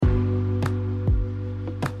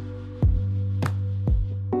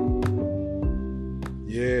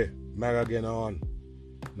Yeah, Mag again on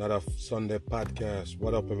another Sunday podcast.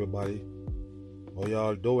 What up, everybody? How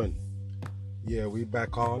y'all doing? Yeah, we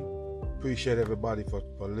back on. Appreciate everybody for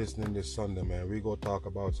listening this Sunday, man. We go talk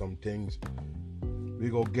about some things. We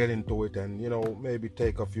go get into it and, maybe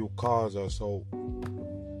take a few calls or so.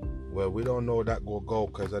 Well, we don't know that go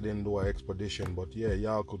because I didn't do an expedition. But yeah,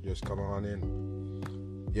 y'all could just come on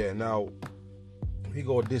in. Yeah, now we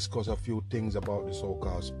go discuss a few things about the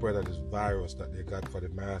so-called spread of this virus that they got for the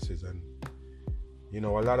masses. And, a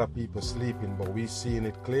lot of people sleeping, but we seeing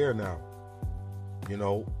it clear now.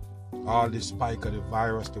 All this spike of the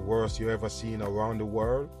virus, the worst you ever seen around the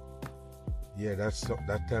world. Yeah,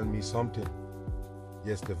 that tell me something.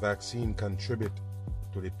 Yes, the vaccine contribute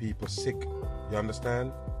to the people sick. You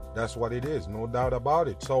understand? That's what it is, no doubt about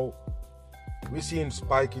it. So we're seeing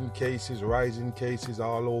spiking cases, rising cases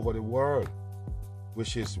all over the world,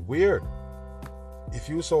 which is weird. If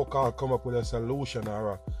you so-called come up with a solution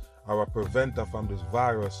or a preventer from this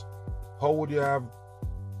virus, how would you have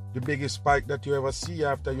the biggest spike that you ever see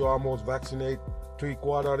after you almost vaccinate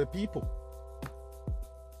 3/4 of the people?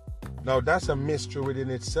 Now that's a mystery within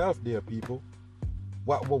itself, dear people.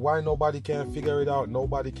 Why nobody can figure it out?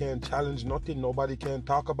 Nobody can challenge nothing. Nobody can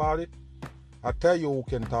talk about it. I tell you who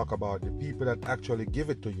can talk about it. The people that actually give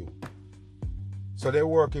it to you. So they're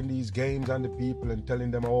working these games on the people and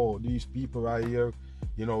telling them, oh, these people right here,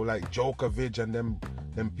 like Djokovic and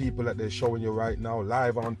them people that they're showing you right now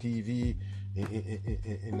live on TV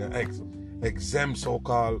in the exempt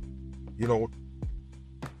so-called,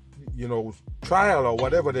 trial or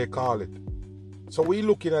whatever they call it. So we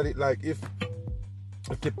looking at it like if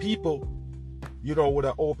the people, would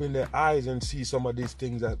have opened their eyes and see some of these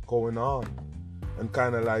things that going on and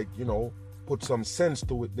kind of like, put some sense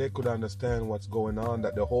to it, they could understand what's going on,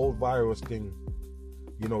 that the whole virus thing,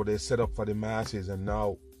 they set up for the masses, and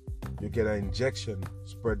now you get an injection,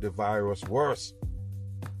 spread the virus worse.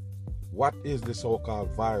 What is the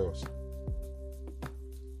so-called virus?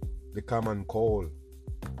 The common cold.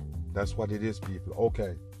 That's what it is, people.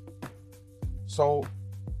 Okay. So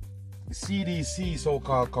the CDC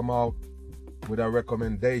so-called come out with a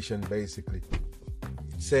recommendation, basically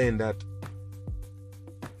saying that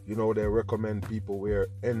they recommend people wear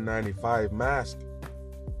N95 mask.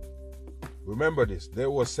 Remember this, they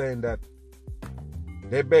were saying that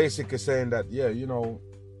they basically saying that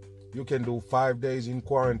you can do 5 days in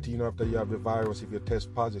quarantine after you have the virus if you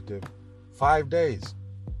test positive. 5 days,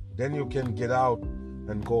 then you can get out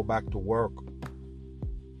and go back to work.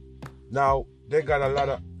 Now they got a lot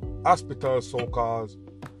of hospitals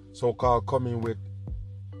so-called coming with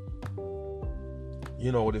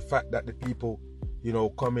the fact that the people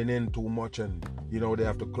coming in too much and they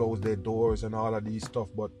have to close their doors and all of these stuff.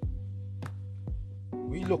 But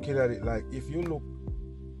we looking at it like, if you look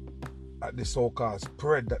at the so-called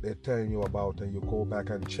spread that they're telling you about and you go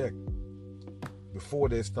back and check before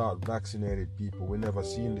they start vaccinating people, we never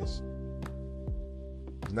seen this.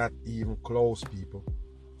 Not even close, people.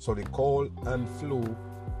 So the cold and flu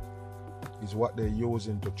is what they're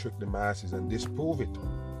using to trick the masses and disprove it.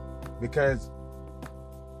 Because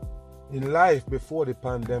in life before the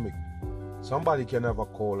pandemic, somebody can have a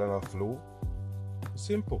cold and a flu.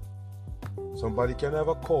 Simple. Somebody can have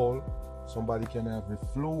a cold, somebody can have the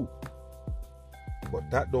flu.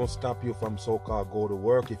 But that don't stop you from so-called go to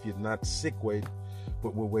work if you're not sick,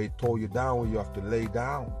 but we tow you down where you have to lay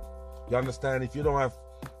down. You understand? If you don't have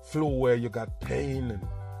flu where you got pain and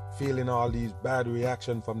feeling all these bad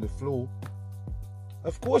reactions from the flu,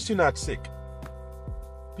 of course you're not sick.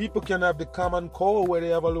 People can have the common cold where they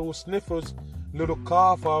have a little sniffles, little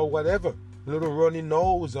cough or whatever, little runny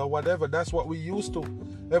nose or whatever. That's what we used to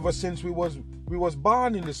ever since we was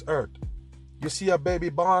born in this earth. You see a baby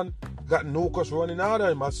born, got mucus running out of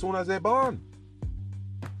him as soon as they born.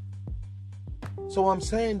 So I'm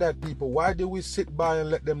saying that, people, why do we sit by and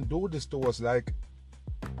let them do this to us? Like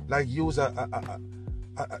use a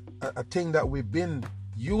thing that we've been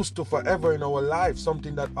used to forever in our life,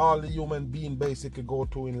 something that all the human beings basically go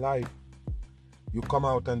through in life. You come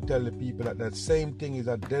out and tell the people that same thing is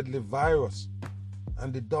a deadly virus,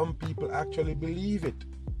 and the dumb people actually believe it.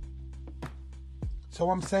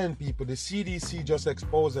 So I'm saying, people, the CDC just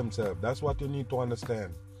expose themselves. That's what you need to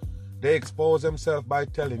understand. They expose themselves by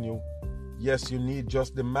telling you, yes, you need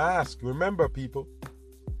just the mask. Remember, people,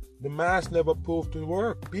 the mask never proved to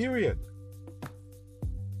work, period.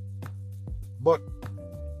 But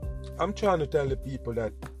I'm trying to tell the people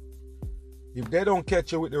that if they don't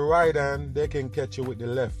catch you with the right hand, they can catch you with the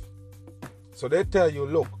left. So they tell you,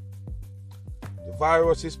 look, the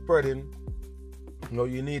virus is spreading.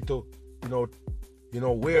 You need to,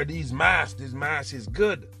 wear these masks. This mask is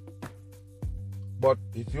good. But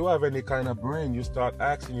if you have any kind of brain, you start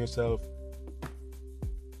asking yourself,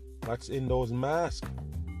 what's in those masks?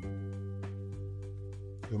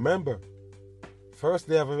 Remember, first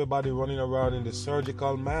they have everybody running around in the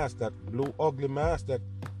surgical mask, that blue ugly mask that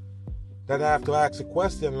I have to ask a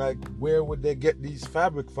question like, where would they get these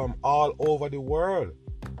fabric from all over the world?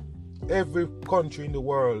 Every country in the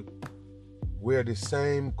world wear the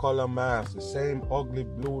same color mask, the same ugly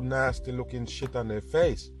blue nasty looking shit on their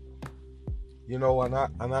face. You know,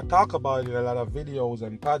 and I talk about it in a lot of videos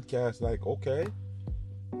and podcasts, like, okay,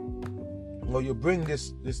 you know, you bring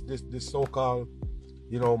this so-called,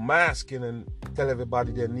 you know, mask in and tell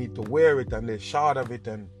everybody they need to wear it and they're short of it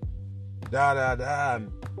and da. And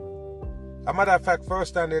a matter of fact,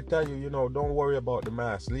 first time they tell you, you know, don't worry about the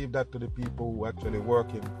mask. Leave that to the people who actually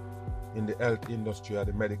working in the health industry or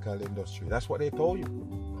the medical industry. That's what they told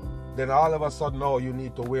you. Then all of a sudden, oh, you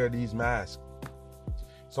need to wear these masks.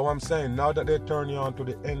 So I'm saying, now that they turn you on to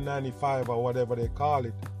the N95 or whatever they call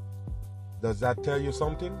it, does that tell you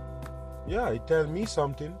something? Yeah, it tells me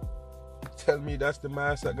something. Tell me that's the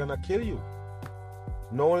mask that's gonna kill you.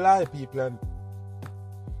 No lie, people. And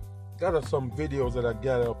got some videos that I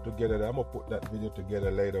gathered up together. I'm gonna put that video together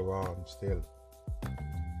later on still,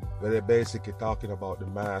 where they're basically talking about the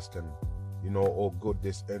mask and, you know, how good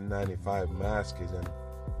this N95 mask is. And,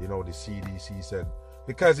 you know, the CDC said,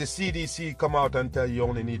 because the CDC come out and tell you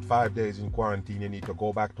only need 5 days in quarantine, you need to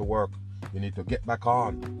go back to work, you need to get back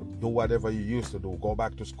on, do whatever you used to do, go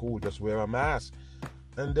back to school, just wear a mask.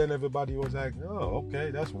 And then everybody was like, oh, okay,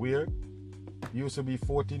 that's weird. It used to be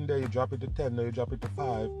 14 days, you drop it to 10, now you drop it to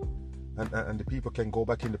 5, and the people can go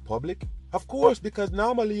back in the public? Of course, because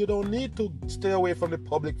normally you don't need to stay away from the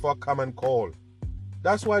public for a common cold.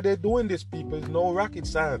 That's why they're doing this, people. It's no rocket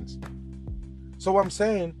science. So I'm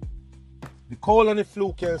saying, the cold and the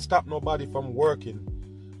flu can't stop nobody from working.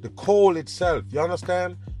 The cold itself, you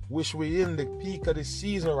understand? Wish we in the peak of the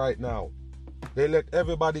season right now. They let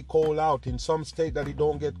everybody cold out. In some state that it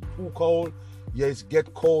don't get too cold, yes,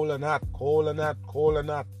 get cold and hot, cold and hot, cold and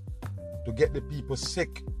hot, to get the people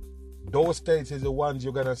sick. Those states is the ones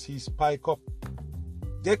you're gonna see spike up.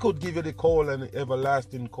 They could give you the cold and the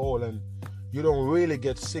everlasting cold and you don't really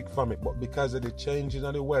get sick from it, but because of the changes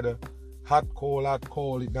in the weather, hot,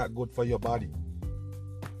 cold, it's not good for your body.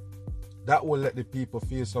 That will let the people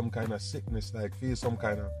feel some kind of sickness, like feel some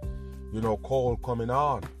kind of, you know, cold coming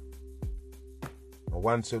on. And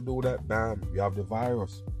once you do that, bam, you have the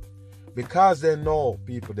virus. Because they know,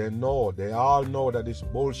 people, they all know that it's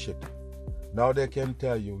bullshit. Now they can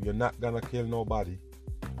tell you, you're not gonna kill nobody.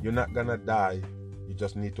 You're not gonna die. You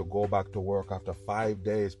just need to go back to work after 5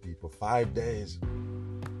 days, people. 5 days.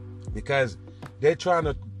 Because they're trying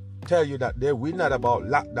to tell you that we're not about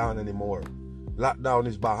lockdown anymore. Lockdown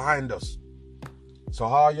is behind us. So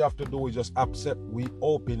all you have to do is just accept we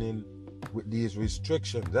opening with these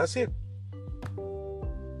restrictions. That's it.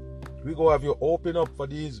 We go have you open up for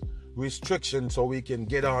these restrictions so we can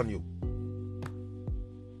get on you.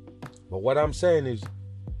 But what I'm saying is,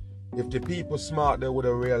 if the people smart, they would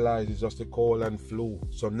have realized it's just a cold and flu.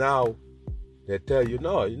 So now they tell you,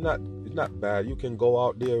 no, it's not bad. You can go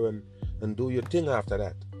out there and do your thing after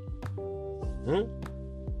that.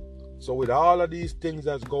 So with all of these things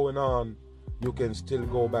that's going on, you can still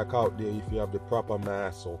go back out there if you have the proper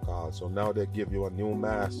mask, so-called. So now they give you a new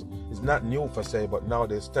mask. It's not new per se, but now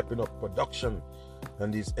they're stepping up production.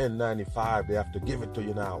 And these N95, they have to give it to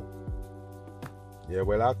you now. Yeah,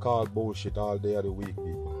 well, I call bullshit all day of the week,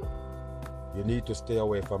 people. You need to stay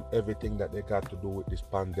away from everything that they got to do with this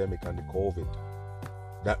pandemic and the COVID.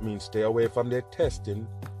 That means stay away from their testing,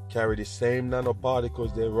 carry the same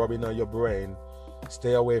nanoparticles they're rubbing on your brain.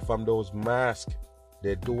 Stay away from those masks.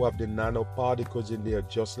 They do have the nanoparticles in there,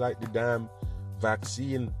 just like the damn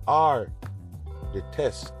vaccine or the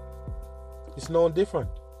test. It's no different.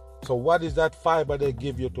 So what is that fiber they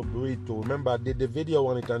give you to breathe to? Remember, I did the video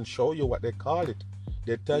on it and show you what they call it.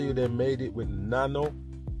 They tell you they made it with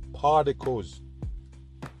nanoparticles.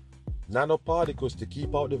 Nanoparticles to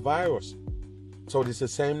keep out the virus. So this is the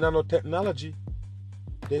same nanotechnology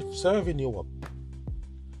they're serving you up.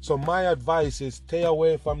 So my advice is stay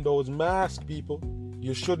away from those masks, people.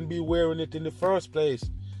 You shouldn't be wearing it in the first place.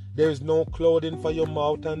 There is no clothing for your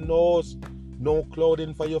mouth and nose. No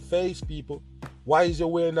clothing for your face, people. Why is you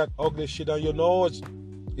wearing that ugly shit on your nose?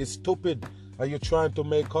 It's stupid. Are you trying to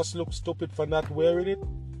make us look stupid for not wearing it?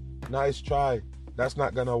 Nice try. That's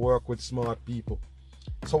not gonna work with smart people.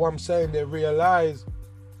 So I'm saying they realize,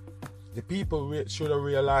 the people should have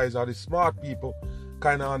realized, or the smart people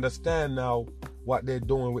kind of understand now what they're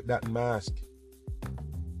doing with that mask.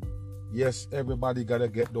 Yes, everybody gotta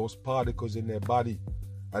get those particles in their body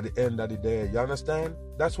at the end of the day. You understand?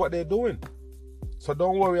 That's what they're doing. So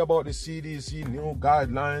don't worry about the CDC new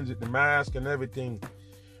guidelines with the mask and everything,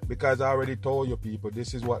 because I already told you people,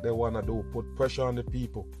 this is what they want to do, put pressure on the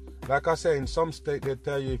people. Like I say, in some state they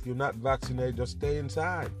tell you if you're not vaccinated, just stay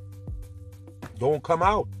inside. Don't come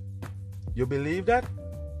out. You believe that?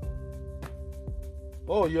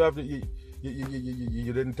 Oh, you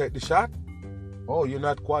didn't take the shot? Oh, you're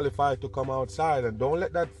not qualified to come outside. And don't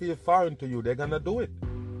let that feel foreign to you. They're going to do it.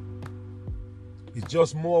 It's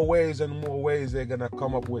just more ways and more ways they're going to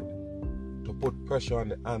come up with to put pressure on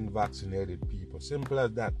the unvaccinated people. Simple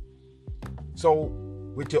as that. So,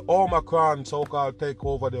 with your Omicron so-called take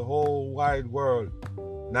over the whole wide world,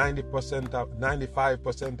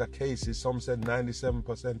 95% of cases, some said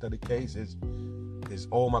 97% of the cases is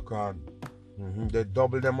Omicron. They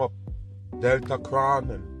double them up. Deltacron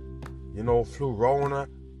and, Flurona.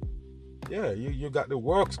 Yeah, you got the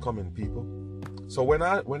works coming, people. So when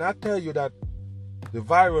I tell you that the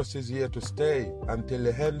virus is here to stay until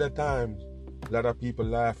the end of times, a lot of people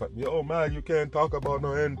laugh at me. Oh man, you can't talk about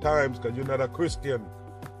no end times because you're not a Christian.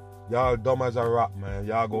 Y'all dumb as a rock, man.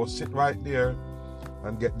 Y'all go sit right there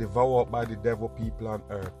and get devoured by the devil people on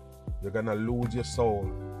earth. You're gonna lose your soul,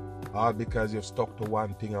 all because you're stuck to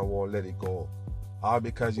one thing and won't let it go. All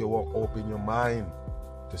because you won't open your mind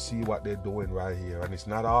to see what they're doing right here. And it's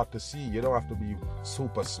not hard to see. You don't have to be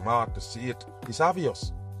super smart to see it. It's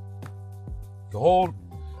obvious. The whole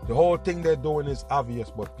thing they're doing is obvious,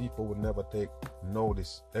 but people would never take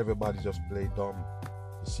notice. Everybody just play dumb.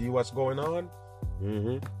 You see what's going on?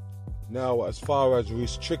 Now, as far as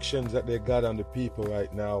restrictions that they got on the people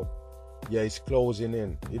right now, yeah, it's closing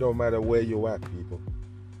in. It don't matter where you at, people.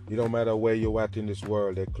 It don't matter where you at in this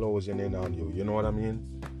world, they're closing in on you. You know what I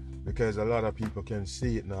mean? Because a lot of people can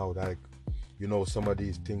see it now, like, some of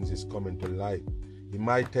these things is coming to light. It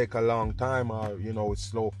might take a long time or, it's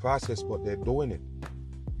slow process, but they're doing it.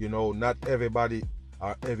 Not everybody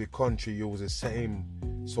or every country uses the same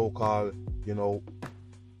so-called,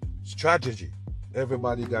 strategy.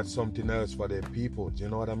 Everybody got something else for their people. You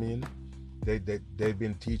know what I mean? They've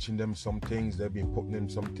been teaching them some things. They've been putting them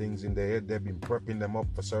some things in their head. They've been prepping them up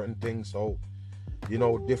for certain things. So,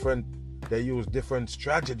 they use different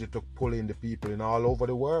strategy to pull in the people in all over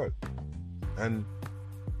the world. And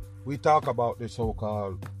we talk about the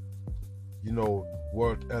so-called,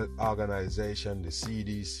 World Health Organization, the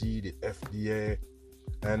CDC, the FDA,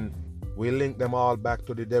 and we link them all back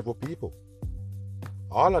to the devil people.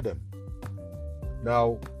 All of them.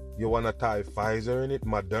 Now, you want to tie Pfizer in it,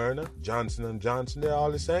 Moderna, Johnson & Johnson, they're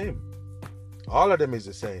all the same. All of them is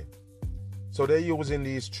the same. So they're using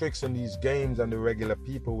these tricks and these games on the regular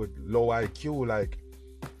people with low IQ, like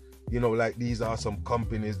these are some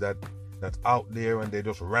companies that's out there and they're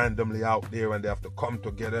just randomly out there and they have to come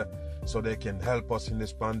together so they can help us in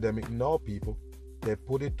this pandemic. No, people. They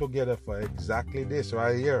put it together for exactly this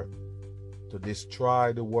right here. To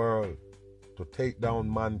destroy the world. To take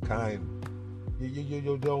down mankind.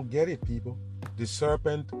 You don't get it, people. The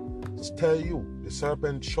serpent tell you. The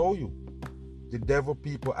serpent show you. The devil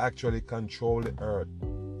people actually control the earth.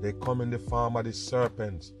 They come in the form of the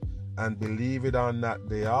serpents. And believe it or not,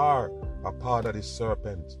 they are a part of the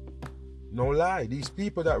serpents. No lie. These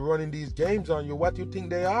people that running these games on you, what do you think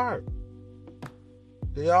they are?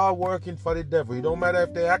 They are working for the devil. It don't matter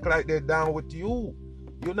if they act like they're down with you.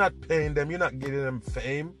 You're not paying them. You're not giving them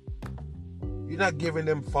fame. You're not giving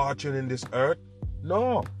them fortune in this earth.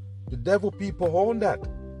 No. The devil people own that.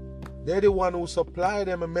 They're the one who supply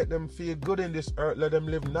them and make them feel good in this earth. Let them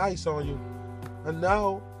live nice on you. And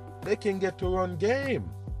now they can get to run game.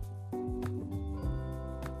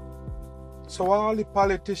 So all the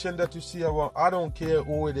politicians that you see around, I don't care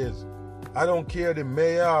who it is. I don't care the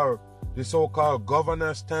mayor or the so-called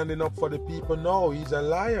governor standing up for the people. No, he's a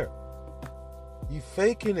liar. He's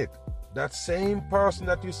faking it. That same person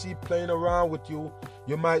that you see playing around with you,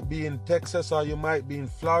 you might be in Texas or you might be in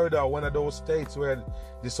Florida or one of those states where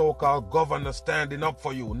the so-called governor standing up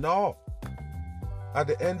for you. No. At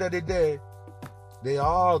the end of the day, they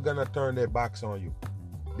all gonna turn their backs on you.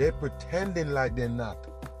 They're pretending like they're not.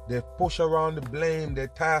 They push around the blame. They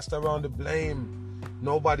cast around the blame.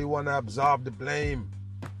 Nobody want to absorb the blame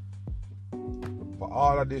for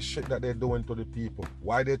all of this shit that they're doing to the people.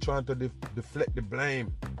 Why they trying to deflect the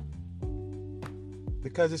blame?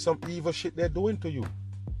 Because it's some evil shit they're doing to you.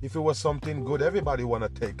 If it was something good, everybody want to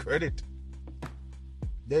take credit.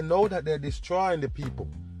 They know that they're destroying the people.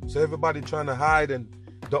 So everybody trying to hide and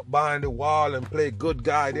duck behind the wall and play good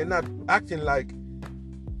guy. They're not acting like,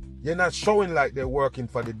 they're not showing like they're working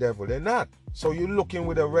for the devil. They're not. So you're looking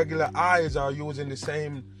with the regular eyes or using the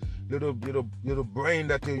little brain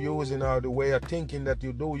that you're using or the way of thinking that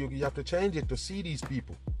you do, you have to change it to see these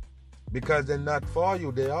people. Because they're not for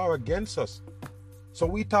you, they are against us. So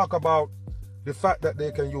we talk about the fact that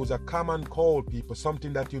they can use a common cold, people,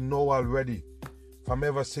 something that you know already from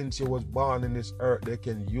ever since you was born in this earth. They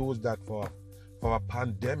can use that for a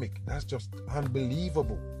pandemic. That's just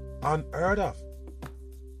unbelievable, unheard of.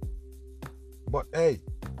 But hey,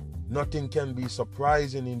 nothing can be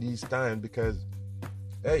surprising in these times because,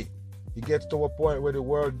 hey, it gets to a point where the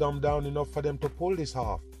world dumbed down enough for them to pull this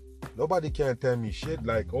off. Nobody can tell me shit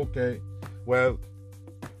like, okay, well,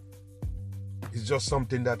 it's just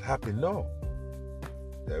something that happened. No.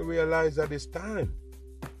 They realize that it's time.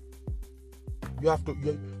 You have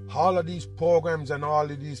to, all of these programs and all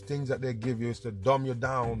of these things that they give you is to dumb you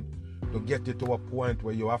down to get you to a point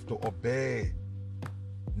where you have to obey.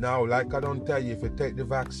 Now, like I don't tell you, if you take the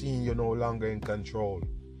vaccine, you're no longer in control.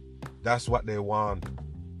 That's what they want.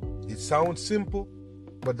 It sounds simple,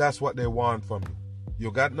 but that's what they want from you.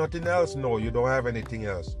 You got nothing else? No, you don't have anything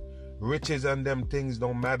else. Riches and them things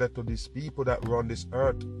don't matter to these people that run this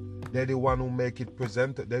earth. They're the one who make it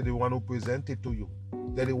presented. They're the one who present it to you.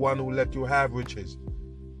 They're the one who let you have riches.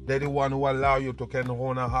 They're the one who allow you to can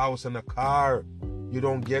own a house and a car. You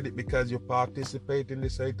don't get it because you participate in the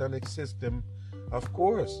satanic system, of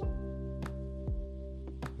course.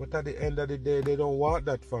 But at the end of the day, they don't want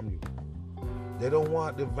that from you. They don't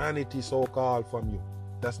want the vanity so-called from you.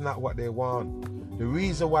 That's not what they want. The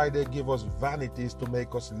reason why they give us vanity is to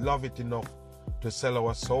make us love it enough to sell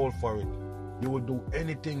our soul for it. You will do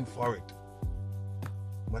anything for it.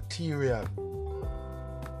 Material.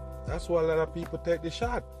 That's why a lot of people take the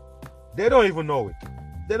shot. They don't even know it.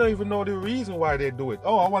 They don't even know the reason why they do it.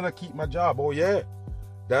 Oh, I want to keep my job. Oh, yeah.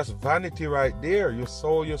 That's vanity right there. You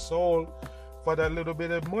sold your soul for that little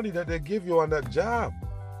bit of money that they give you on that job.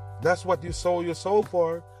 That's what you sold your soul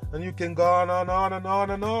for. And you can go on and on and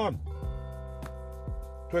on and on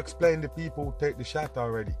to explain to people who take the shot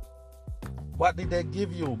already. What did they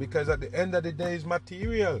give you? Because at the end of the day, it's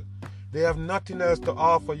material. They have nothing else to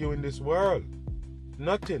offer you in this world.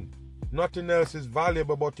 Nothing. Nothing else is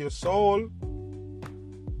valuable but your soul.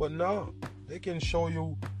 But no, they can show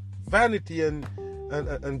you vanity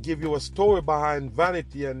and give you a story behind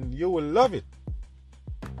vanity, and you will love it.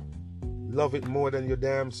 Love it more than your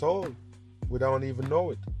damn soul without even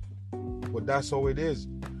know it. But that's how it is.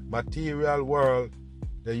 Material world,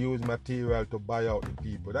 they use material to buy out the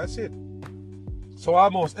people. That's it. So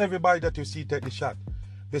almost everybody that you see take the shot,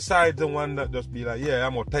 besides the one that just be like, yeah,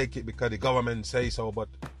 I'm going to take it because the government say so. But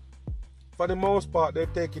for the most part, they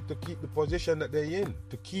take it to keep the position that they're in,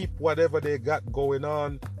 to keep whatever they got going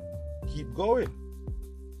on, keep going.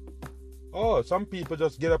 Oh, some people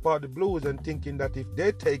just get up out of the blues and thinking that if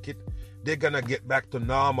they take it, they're going to get back to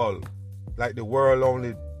normal, like the world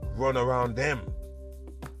only run around them.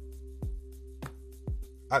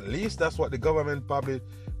 At least that's what the government probably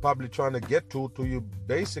trying to get to you,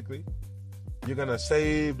 basically. You're going to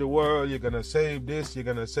save the world, you're going to save this, you're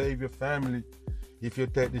going to save your family if you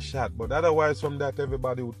take the shot. But otherwise from that,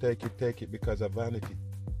 everybody will take it because of vanity.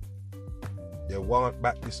 They want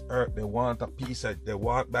back this earth, they want a piece of it, they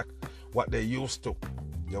want back what they used to.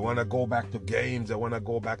 They want to go back to games, they want to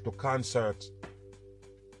go back to concerts.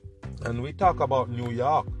 And we talk about New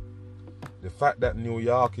York. The fact that New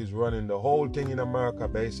York is running the whole thing in America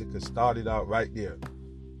basically started out right there.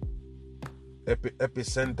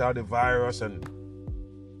 Epicenter of the virus, and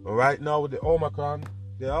right now with the Omicron,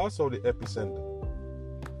 they're also the epicenter.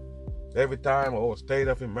 Every time, state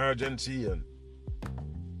of emergency,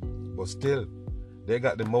 but still, they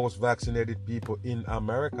got the most vaccinated people in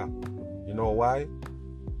America. You know why?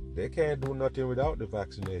 They can't do nothing without the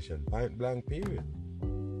vaccination. Point blank, period.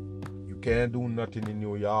 You can't do nothing in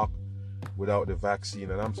New York without the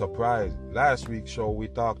vaccine. And I'm surprised. Last week's show, we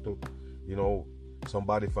talked to,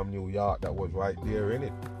 somebody from New York that was right there in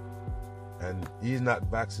it. And he's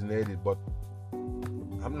not vaccinated, but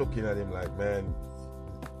I'm looking at him like, man,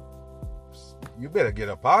 you better get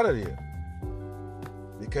up out of here.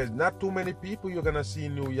 Because not too many people you're going to see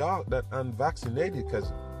in New York that unvaccinated,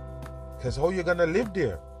 because how you going to live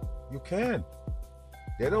there? You can't.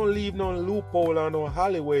 They don't leave no loophole or no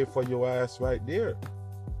alleyway for your ass right there.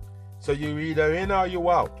 So you're either in or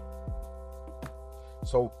you out.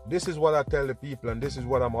 So this is what I tell the people, and this is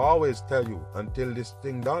what I'm always tell you until this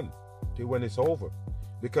thing done, till when it's over.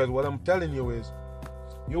 Because what I'm telling you is,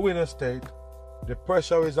 you in a state, the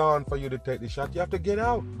pressure is on for you to take the shot. You have to get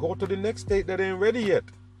out. Go to the next state that ain't ready yet.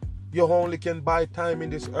 You only can buy time in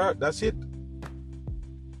this earth. That's it.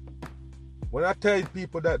 When I tell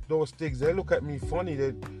people that those things, they look at me funny.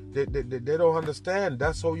 They don't understand.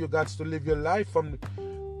 That's how you got to live your life from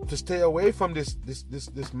to stay away from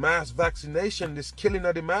this mass vaccination, this killing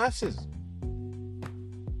of the masses.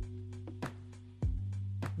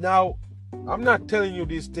 Now, I'm not telling you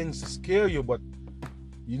these things to scare you, but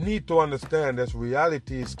you need to understand that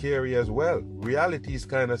reality is scary as well. Reality is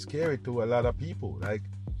kind of scary to a lot of people.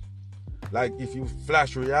 Like if you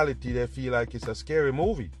flash reality, they feel like it's a scary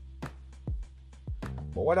movie.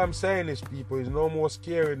 But what I'm saying is, people, is no more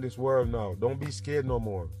scary in this world now. Don't be scared no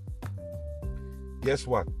more. Guess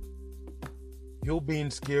what? You being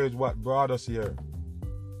scared is what brought us here.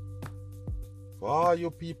 For all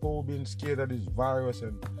you people who've been scared of this virus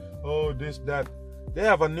and this, that, they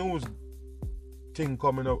have a news thing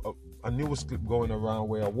coming up, a news clip going around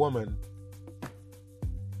where a woman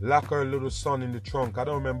locked her little son in the trunk. I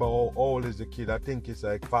don't remember how old is the kid. I think it's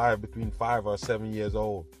like between 5 or 7 years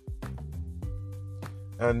old.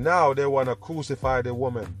 And now they want to crucify the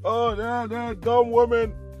woman. Oh, that dumb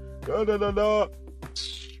woman. Da.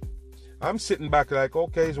 I'm sitting back like,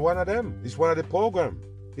 okay, it's one of them. It's one of the program.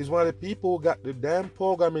 It's one of the people who got the damn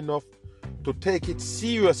program enough to take it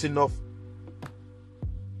serious enough.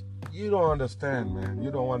 You don't understand, man.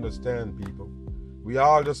 You don't understand, people. We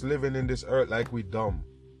all just living in this earth like we dumb.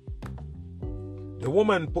 The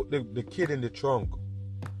woman put the kid in the trunk,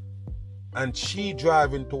 and she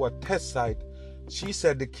driving to a test site. She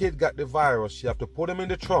said the kid got the virus. She have to put him in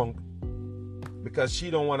the trunk because she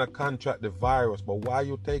don't want to contract the virus. But why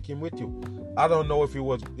you take him with you? I don't know if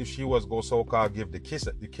she was go so-called give the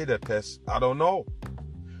kid a test. I don't know.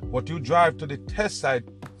 But you drive to the test site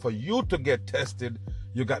for you to get tested.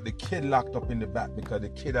 You got the kid locked up in the back because the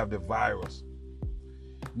kid have the virus.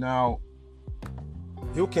 Now,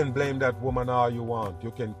 you can blame that woman all you want.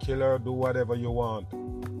 You can kill her, do whatever you want.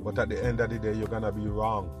 But at the end of the day, you're going to be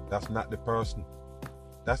wrong. That's not the person.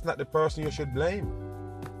 That's not the person you should blame.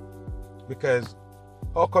 Because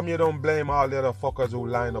how come you don't blame all the other fuckers who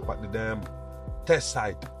line up at the damn test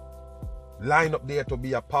site? Line up there to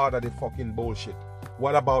be a part of the fucking bullshit.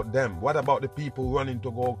 What about them? What about the people running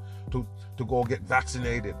to go get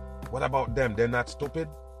vaccinated? What about them? They're not stupid?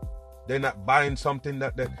 They're not buying something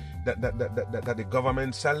that the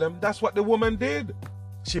government sell them? That's what the woman did.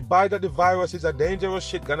 She buy that the virus is a dangerous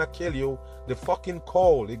shit, gonna kill you. The fucking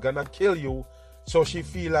cold, it gonna kill you. So she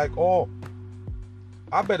feel like, oh,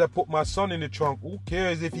 I better put my son in the trunk. Who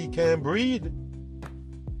cares if he can't breathe?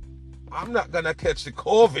 I'm not gonna catch the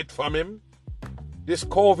COVID from him. This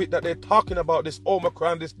COVID that they're talking about, this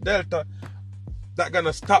Omicron, this Delta, that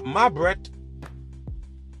gonna stop my breath.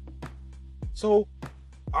 So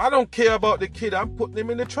I don't care about the kid. I'm putting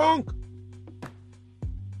him in the trunk.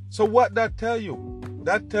 So what that tell you?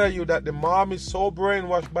 That tell you that the mom is so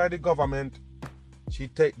brainwashed by the government, she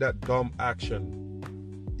take that dumb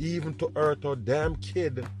action, even to hurt her damn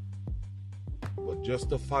kid, but just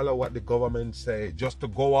to follow what the government say, just to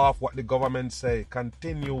go off what the government say,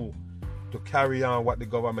 continue to carry on what the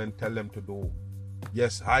government tell them to do.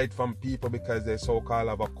 Yes, hide from people because they so-called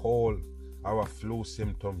have a cold or a flu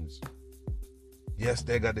symptoms. Yes,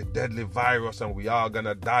 they got the deadly virus and we all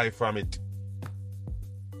gonna die from it.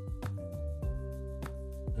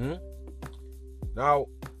 Now,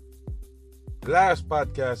 last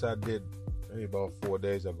podcast I did, maybe about 4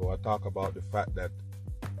 days ago, I talked about the fact that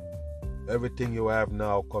everything you have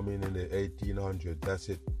now coming in the 1800s, that's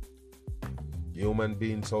it. Human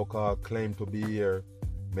beings so-called claim to be here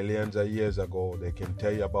millions of years ago. They can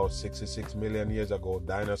tell you about 66 million years ago,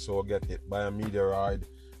 dinosaur get hit by a meteorite.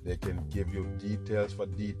 They can give you details for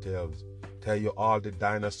details. Tell you all the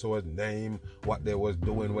dinosaurs' name, what they was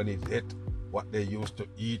doing when it hit, what they used to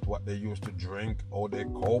eat, what they used to drink, how they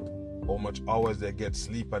cope, how much hours they get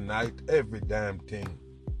sleep a night, every damn thing.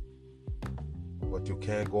 But you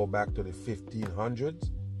can't go back to the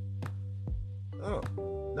 1500s? Oh,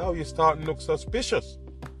 now you're starting to look suspicious.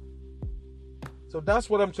 So that's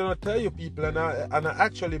what I'm trying to tell you, people. And I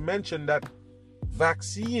actually mentioned that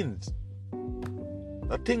vaccines,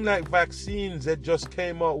 a thing like vaccines, that just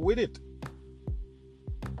came out with it.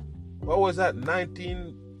 What was that,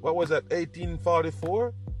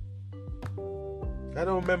 1844? I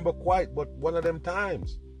don't remember quite, but one of them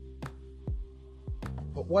times.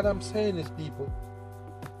 But what I'm saying is, people,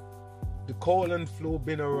 the cold and flu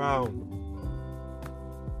been around.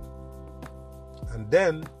 And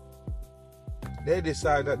then they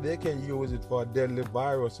decide that they can use it for a deadly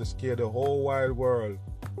virus to scare the whole wide world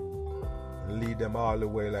and lead them all the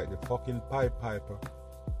way like the fucking Pied Piper,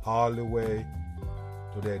 all the way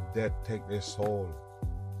to their death, take their soul.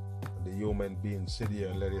 And the human being sit here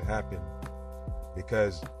and let it happen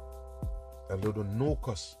because a little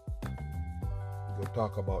nucus. We'll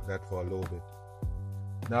talk about that for a little bit.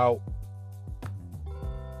 Now,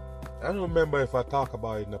 I don't remember if I talk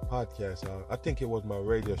about it in a podcast. I think it was my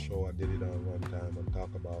radio show I did it on one time and talk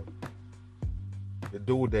about the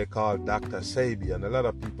dude they call Dr. Sabi, and a lot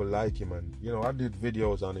of people like him. And I did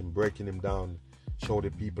videos on him, breaking him down, show the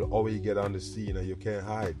people how he get on the scene, and you can't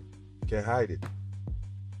hide it.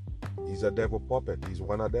 He's a devil puppet. He's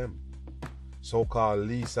one of them. So-called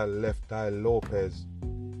Lisa Left Eye Lopez,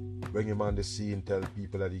 bring him on the scene, tell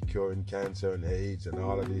people that he's curing cancer and AIDS and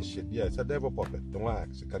all of this shit. Yeah, it's a devil puppet. Don't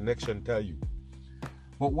ask. The connection tell you.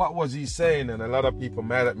 But what was he saying? And a lot of people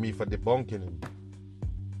mad at me for debunking him.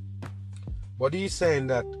 But he's saying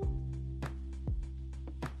that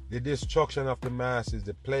the destruction of the masses,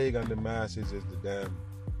 the plague on the masses is the damn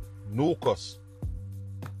mucus.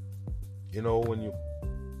 When you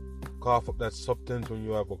cough up that substance when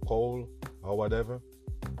you have a cold or whatever.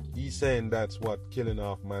 He's saying that's what killing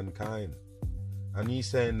off mankind. And he's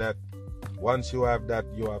saying that once you have that,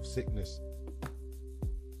 you have sickness.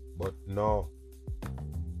 But no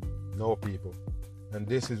people. And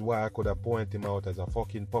this is why I could have pointed him out as a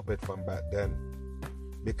fucking puppet from back then.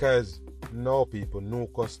 Because no people,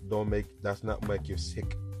 mucus does not make you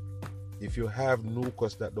sick. If you have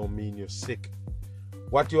mucus, that don't mean you're sick.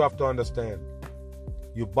 What you have to understand,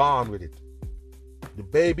 you're born with it. The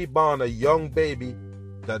baby born, a young baby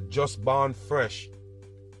that just born fresh,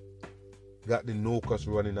 got the mucus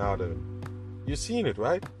running out of them. You seen it,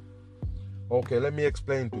 right? Okay, let me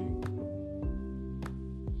explain to you.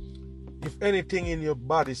 If anything in your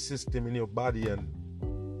body system, in your body, and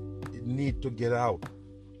it need to get out,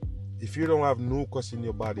 if you don't have mucus in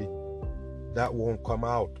your body, that won't come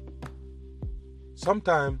out.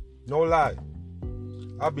 Sometimes, no lie,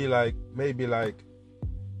 I'll be like, maybe like,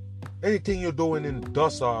 anything you're doing in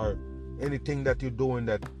dust or anything that you're doing,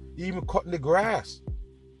 that even cutting the grass.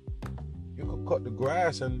 You could cut the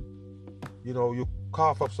grass and, you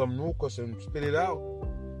cough up some mucus and spit it out.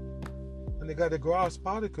 And they got the grass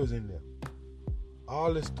particles in there.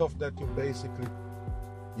 All the stuff that you basically,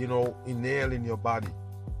 inhale in your body.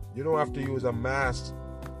 You don't have to use a mask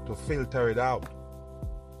to filter it out.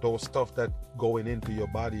 Those stuff that going into your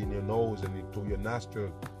body, in your nose and into your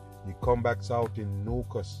nostril, it comes back out in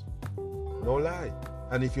mucus. No lie.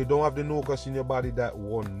 And if you don't have the mucus in your body, that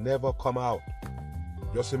will never come out.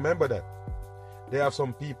 Just remember that. There are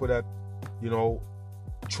some people that,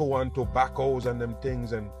 chew on tobaccos and them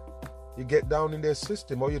things, and you get down in their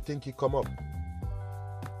system, or you think you come up.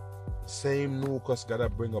 Same mucus gotta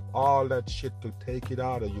bring up all that shit to take it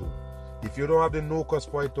out of you. If you don't have the mucus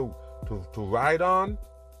for it to ride on,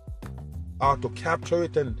 or to capture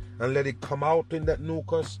it and let it come out in that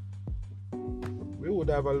mucus, we would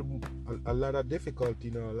have a lot of difficulty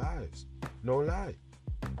in our lives. No lie.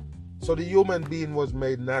 So the human being was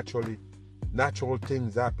made naturally. Natural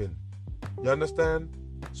things happen. You understand?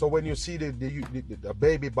 So when you see the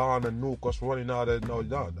baby born and mucus running out of no,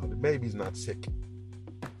 the baby's not sick.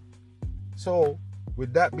 So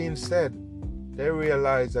with that being said, they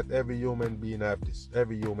realize that every human being have this.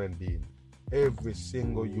 Every human being. Every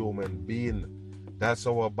single human being. That's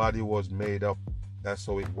how our body was made up. That's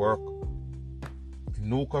how it works.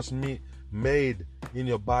 Mucus made in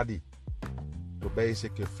your body to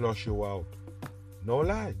basically flush you out. No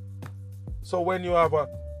lie. So when you have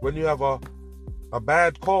a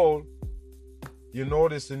bad cold, you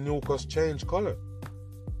notice the mucus change color.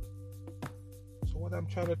 So what I'm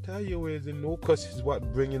trying to tell you is the mucus is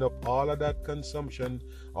what bringing up all of that consumption,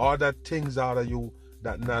 all that things out of you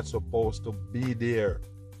that not supposed to be there.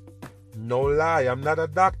 No lie. I'm not a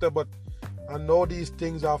doctor, but I know these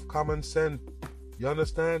things have common sense. You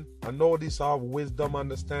understand? I know these are wisdom,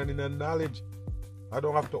 understanding, and knowledge. I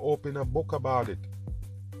don't have to open a book about it.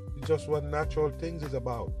 It's just what natural things is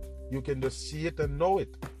about. You can just see it and know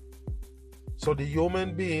it. So the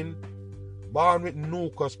human being born with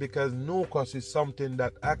mucus, because mucus is something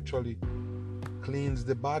that actually cleans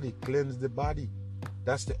the body, cleanses the body.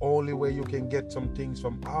 That's the only way you can get some things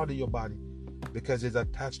from out of your body, because it's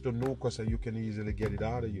attached to mucus and you can easily get it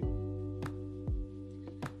out of you.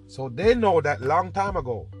 So they know that long time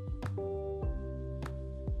ago.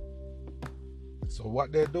 So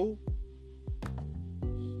what they do,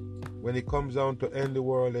 when it comes down to end the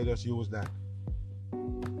world, they just use that.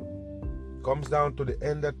 Comes down to the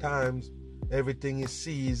end of times, everything is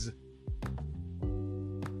seized.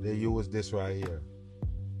 They use this right here.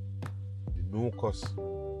 The mucus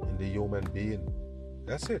in the human being.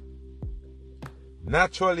 That's it.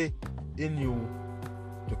 Naturally in you,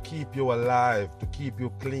 to keep you alive, to keep you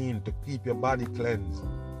clean, to keep your body cleansed.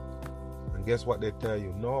 And guess what they tell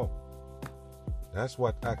you? No. That's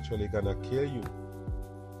what actually gonna kill you.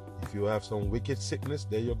 If you have some wicked sickness,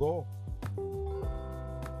 there you go.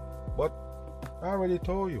 But I already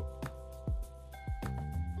told you,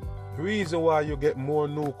 reason why you get more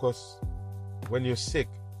mucus when you're sick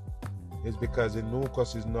is because the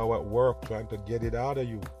mucus is now at work trying to get it out of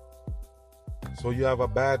you. So you have a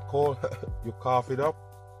bad cold, you cough it up,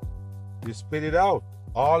 you spit it out.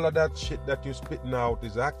 All of that shit that you're spitting out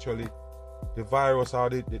is actually the virus or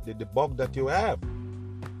the bug that you have.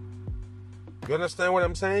 You understand what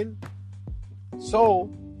I'm saying? So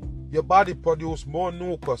your body produce more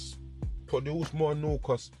mucus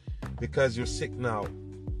because you're sick now.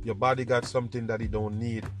 Your body got something that it don't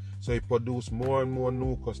need, so it produce more and more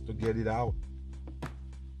mucus to get it out.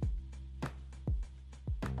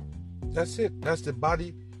 That's it. That's the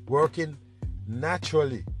body working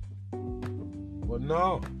naturally. But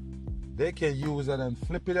no, they can use that and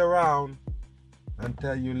flip it around and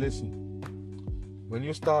tell you, listen, when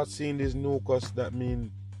you start seeing this mucus, that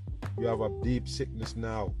means you have a deep sickness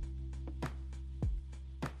now.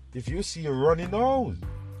 If you see a runny nose,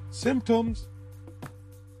 symptoms,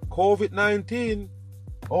 COVID-19,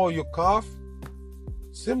 or you cough,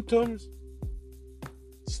 symptoms,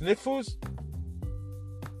 sniffles,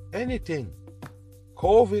 anything,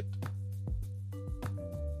 COVID,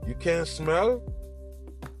 you can't smell,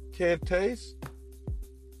 can't taste,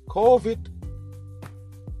 COVID.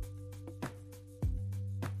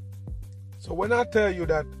 So when I tell you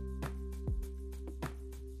that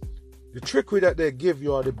the trickery that they give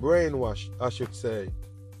you, or the brainwash, I should say,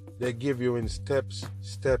 they give you in steps.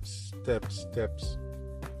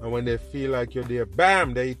 And when they feel like you're there,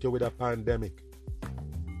 bam, they hit you with a pandemic.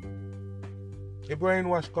 The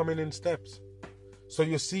brainwash coming in steps. So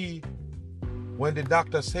you see, when the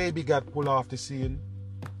Dr. Sebi got pulled off the scene,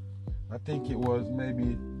 I think it was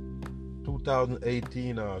maybe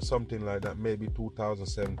 2018 or something like that, maybe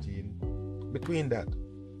 2017. Between that,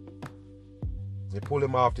 they pull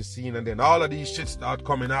him off the scene, and then all of these shit start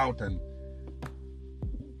coming out, and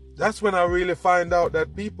that's when I really find out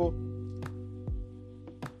that people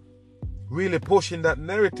really pushing that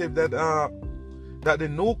narrative that that the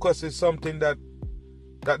mucus is something that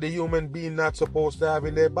the human being not supposed to have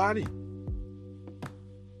in their body.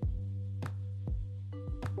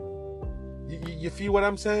 You feel what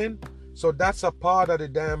I'm saying? So that's a part of the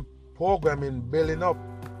damn programming building up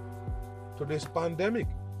to this pandemic.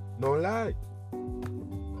 No lie.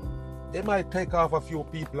 They might take off a few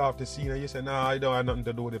people off the scene and you say, nah, I don't have nothing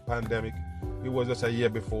to do with the pandemic. It was just a year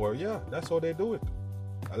before. Yeah, that's how they do it.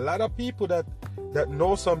 A lot of people that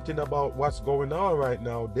know something about what's going on right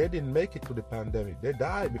now, they didn't make it to the pandemic. They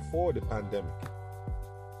died before the pandemic.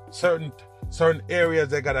 Certain areas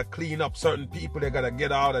they gotta clean up, certain people they gotta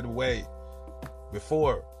get out of the way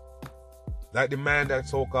before. Like the man that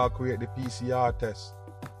so-called created the PCR test.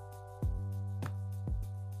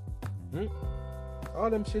 All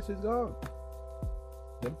them shit is gone.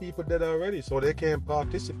 Them people dead already, so they can't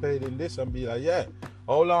participate in this and be like, yeah,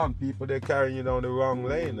 hold on, people, they're carrying you down the wrong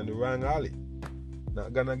lane and the wrong alley.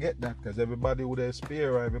 Not gonna get that, because everybody who they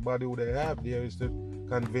spear or everybody who they have there is to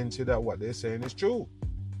convince you that what they're saying is true.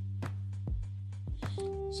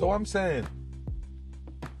 So I'm saying,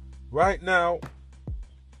 right now,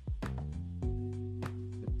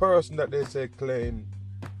 the person that they say claim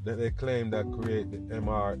that create the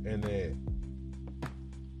mRNA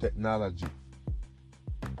technology,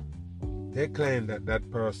 they claim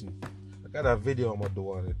that person, I got a video I'm gonna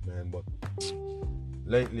do on it, man, but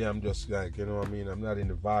lately I'm just like, you know what I mean, I'm not in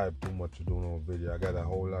the vibe too much to do no video. I got a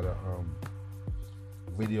whole lot of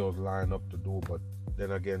videos lined up to do, but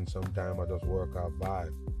then again, sometimes I just work out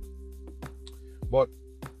vibe. But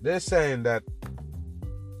they're saying that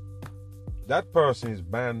person is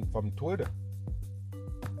banned from Twitter.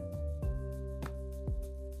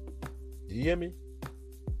 You hear me?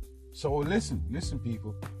 So listen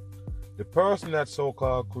people. The person that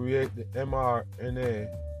so-called create the mRNA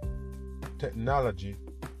technology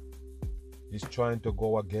is trying to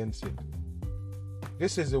go against it.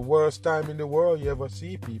 This is the worst time in the world you ever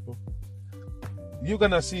see, people. You're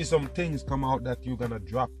gonna see some things come out that you're gonna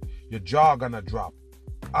drop. Your jaw gonna drop.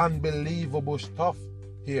 Unbelievable stuff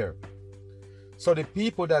here. So the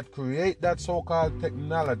people that create that so-called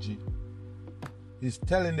technology is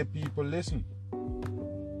telling the people, listen,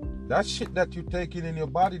 that shit that you're taking in your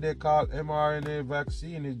body, they call mRNA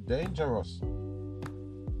vaccine, is dangerous.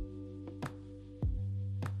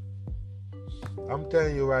 I'm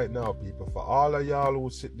telling you right now, people, for all of y'all who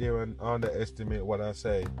sit there and underestimate what I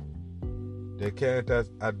say, they can't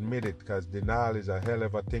admit it, because denial is a hell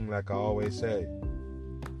of a thing, like I always say.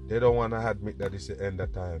 They don't want to admit that it's the end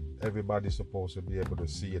of time. Everybody's supposed to be able to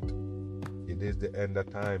see it. It is the end of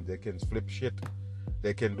time. They can flip shit.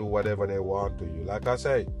 They can do whatever they want to you. Like I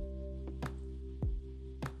say,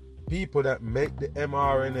 people that make the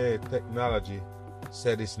mRNA technology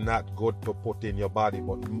said it's not good to put in your body.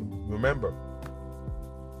 But remember,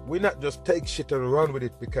 we not just take shit and run with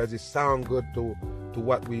it because it sound good to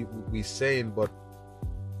what we saying, but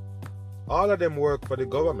all of them work for the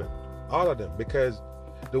government. All of them. Because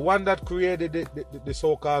the one that created the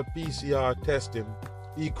so-called PCR testing,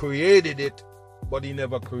 he created it, but he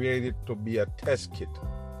never created it to be a test kit.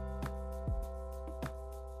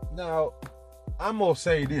 Now, I'm going to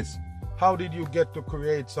say this. How did you get to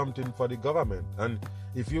create something for the government? And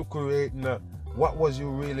if you creating what was you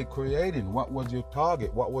really creating? What was your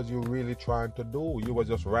target? What was you really trying to do? You were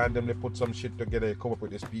just randomly put some shit together and come up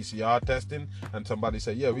with this PCR testing, and somebody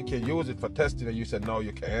said, yeah, we can use it for testing, and you said, no,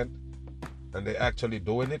 you can't. And they actually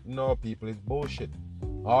doing it? No, people, it's bullshit.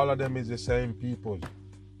 All of them is the same people.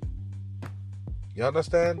 You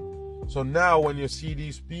understand? So now when you see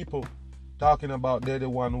these people talking about they're the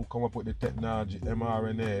one who come up with the technology,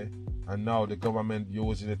 mRNA, and now the government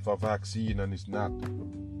using it for vaccine, and it's not.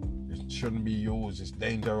 It shouldn't be used. It's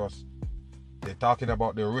dangerous. They're talking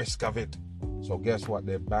about the risk of it. So guess what?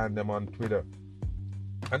 They banned them on Twitter.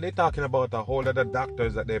 And they're talking about a whole lot of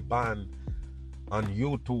doctors that they banned on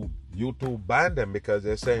YouTube. YouTube banned them because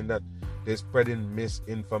they're saying that they're spreading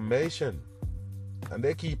misinformation. And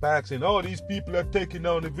they keep asking, oh, these people are taking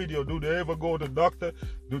down the video. Do they ever go to doctor?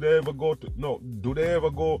 Do they ever go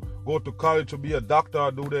to college to be a doctor?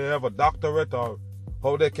 Or do they have a doctorate? Or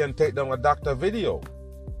how they can take down a doctor video?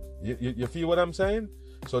 You feel what I'm saying?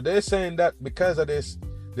 So they're saying that because of this,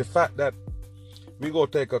 the fact that we go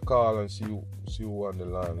take a call and see who on the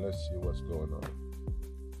line. Let's see what's going on.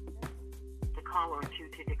 The call or two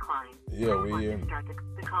to decline. Yeah, we in.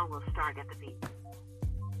 The call will start at the beep.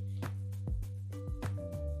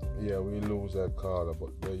 Yeah, we lose that caller,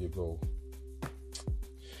 but there you go.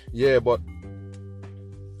 Yeah, but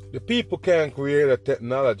the people can't create a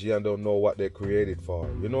technology and don't know what they created for.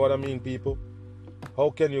 You know what I mean, people?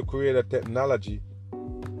 How can you create a technology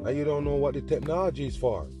and you don't know what the technology is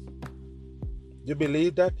for? You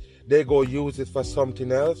believe that? They go use it for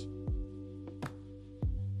something else?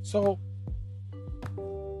 So,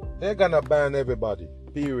 they're gonna ban everybody,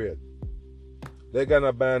 period. They're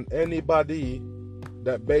gonna ban anybody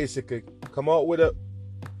that basically come out with a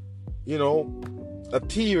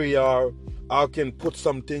theory or can put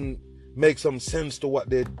something, make some sense to what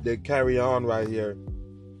they carry on right here.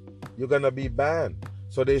 You're gonna be banned.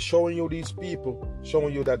 So they're showing you these people,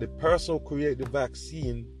 showing you that the person who created the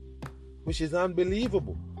vaccine, which is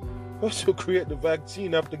unbelievable. The person who created the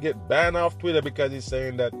vaccine have to get banned off Twitter because he's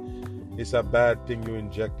saying that it's a bad thing you're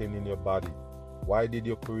injecting in your body. Why did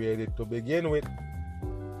you create it to begin with?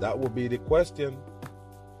 That would be the question.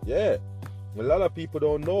 Yeah, a lot of people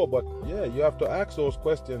don't know, but yeah, you have to ask those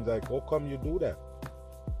questions like, how come you do that?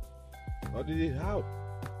 How did it help?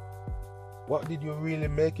 What did you really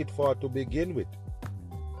make it for to begin with?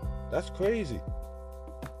 That's crazy.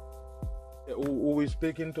 Who we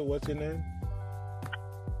speaking to? What's your name?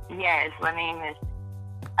 Yes, my name is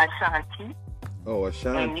Ashanti. Oh,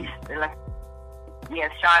 Ashanti. Yes,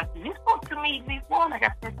 Ashanti. You spoke to me before, like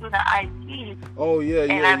I said, through the IG. Oh, yeah.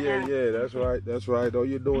 That's right. How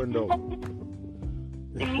you doing, though?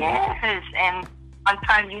 Yes, and one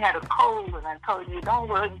time you had a cold, and I told you, don't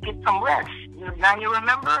worry, get some rest. Now you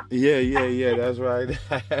remember? Yeah, that's right.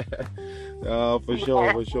 For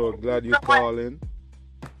sure. Glad you called in.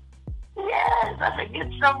 Yes, I said, get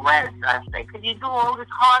some rest. I said, could you do all this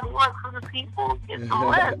hard work for the people? Get some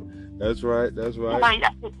rest. That's right. That's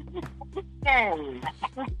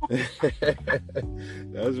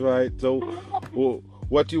right. So,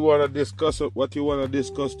 what you want to discuss? What you want to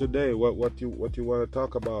discuss today? What you want to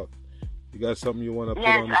talk about? You got something you want to put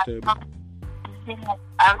on the table?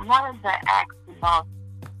 I wanted to ask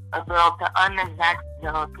about the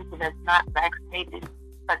unvaccinated, people that's not vaccinated,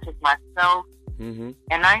 such as myself. Mm-hmm.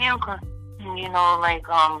 And I am concerned,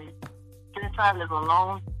 since I live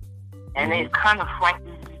alone, and it kind of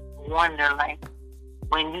frightens me to wonder, like,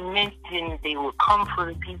 when you mentioned they will come for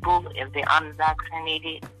the people if they're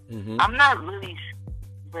unvaccinated, I'm not really sure,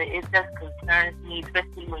 but it just concerns me,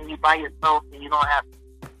 especially when you're by yourself and you don't have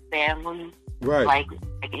family, right? Like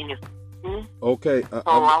in your family. Okay.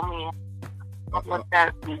 What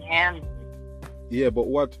that be handled? Yeah, but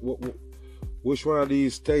which one of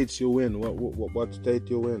these states you in? What state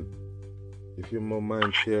you in? If you don't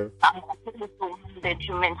mind share. I think it's the one that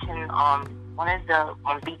you mentioned. One of the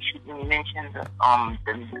beach you mentioned the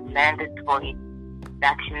mandatory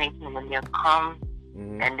vaccination when they'll come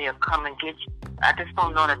and they'll come and get you. I just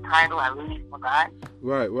don't know the title. I really forgot.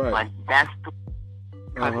 Right. But that's the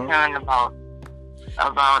concern about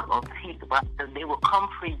people. They will come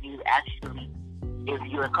for you actually if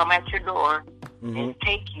you come at your door and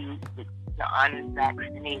take you. the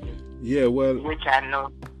unvaccinated. Yeah, well, which I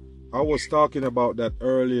know. I was talking about that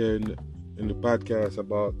earlier in the podcast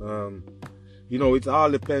about it all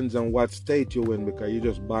depends on what state you're in, because you're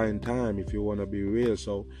just buying time if you want to be real.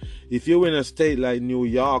 So if you're in a state like New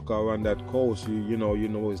York or on that coast, you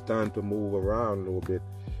know it's time to move around a little bit.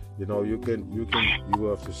 You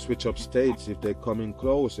have to switch up states if they're coming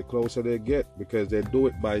close. The closer they get, because they do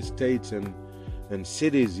it by states and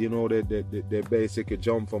cities. They basically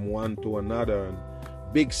jump from one to another. And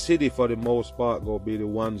big city for the most part go be the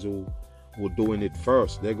ones who doing it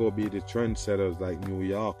first. They go be the trendsetters like New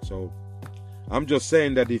York. So I'm just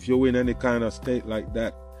saying that if you're in any kind of state like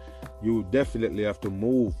that, you definitely have to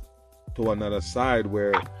move to another side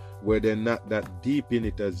where they're not that deep in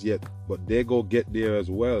it as yet, but they go get there as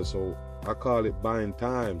well. So I call it buying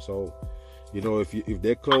time. So if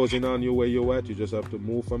they're closing on you where you're at, you just have to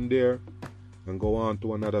move from there and go on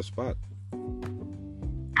to another spot.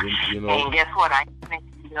 And guess what? I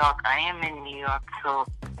am in New York, so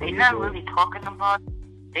they're not really talking about it.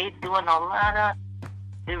 They're doing a lot of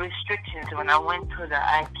the restrictions. When I went to the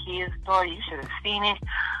IKEA store, you should have seen it.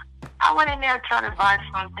 I went in there trying to buy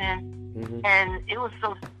something, and it was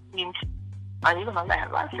so strange. Even my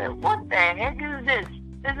last, I said, "What the heck is this?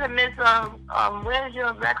 This is Miss where's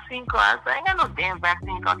your vaccine card?" I said, "I ain't got no damn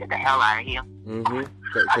vaccine card. Get the hell out of here."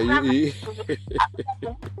 Can you eat?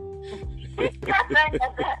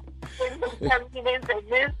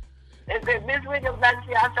 They said, "Miss, with your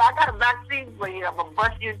vaccine?" I said, "I got a vaccine for you. I'm gonna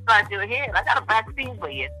bust you inside your head. I got a vaccine for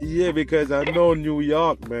you." Yeah, because I know New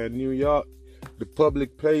York, man. New York, the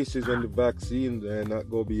public places and the vaccines, they're not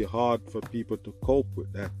gonna be hard for people to cope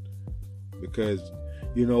with that, because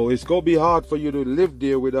it's gonna be hard for you to live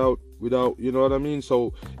there without you know what I mean.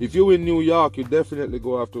 So if you're in New York, you definitely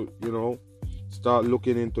go have to start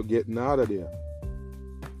looking into getting out of there.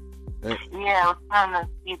 Yeah, I was trying to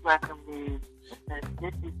see if I can leave.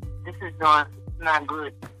 This is not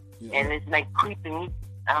good, and it's like creeping me.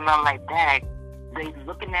 And I'm like, "Dad, they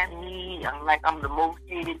looking at me. I'm like I'm the most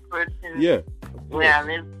hated person." Yeah. Where I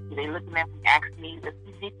live, they looking at me, asking me,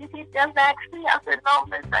 "Did you get that vaccine?" I said, "No,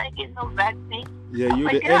 miss, I ain't getting no vaccine." Yeah, you're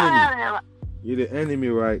the enemy. You're the enemy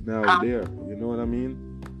right now there. You know what I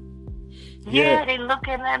mean? Yeah, they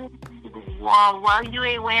looking at me. Why you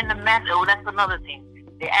ain't wearing the mask? Oh, that's another thing.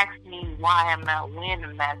 They asked me why I'm not wearing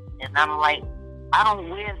the mask, and I'm like, I don't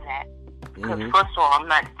wear that because first of all, I'm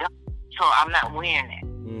not done, so I'm not wearing it,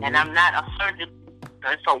 and I'm not a surgeon,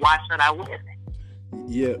 so why should I wear that?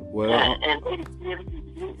 Yeah, well,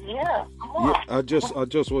 I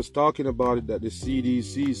just was talking about it, that the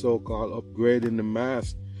CDC so-called upgrading the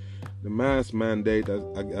mask mandate.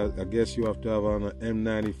 I guess you have to have on an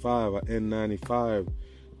N95 or N95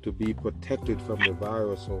 to be protected from the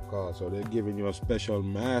virus, so-called. So they're giving you a special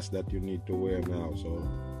mask that you need to wear now. So,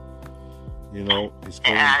 it's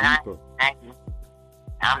killing people.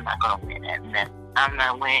 I'm not going to wear that mask. I'm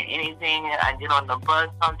not wearing anything. I get on the bus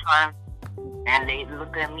sometimes, and they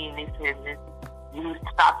look at me and they say, "Miss, you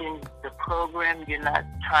stopping the program. You're not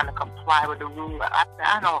trying to comply with the rule." I said,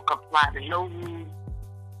 "I don't comply to no rules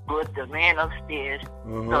but the man upstairs.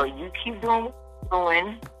 So you keep doing what you're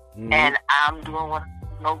doing, and I'm doing what I'm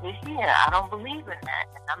doing over here. I don't believe in that,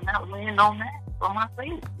 and I'm not wearing no mask on my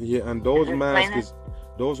face." Yeah, and those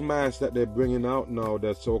masks that they're bringing out now,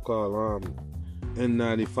 that so-called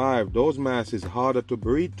N95, those masks is harder to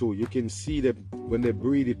breathe to. You can see that when they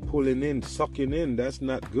breathe, it pulling in, sucking in. That's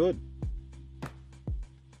not good.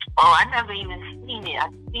 Oh, I never even seen it.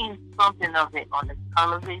 I've seen something of it on the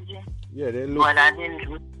television. Yeah, they look. But I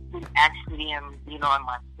didn't actually, on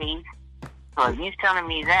my face. So if he's telling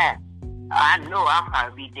me that, I know I'll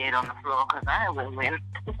probably be dead on the floor because I ain't win.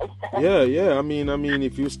 Yeah. I mean,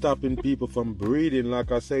 if you're stopping people from breathing,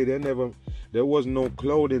 like I say, there was no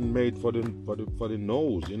clothing made for the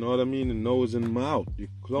nose. You know what I mean? The nose and mouth. The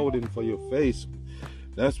clothing for your face.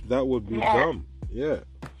 That would be dumb. Yeah.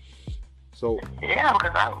 So. Yeah,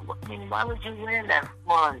 because why would you wear that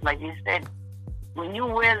for? Like you said, when you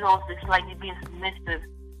wear those, it's like you're being submissive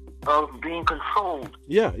of being controlled.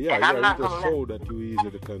 Yeah. You just show that you're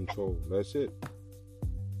easy to control. That's it.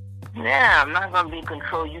 Yeah, I'm not gonna be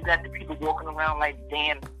controlled. You got the people walking around like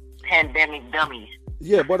damn pandemic dummies.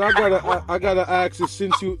 Yeah, but I gotta ask you,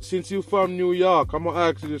 since you from New York, I'm gonna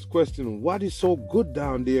ask you this question: what is so good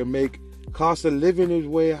down there? Make cost of living is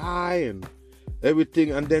way high and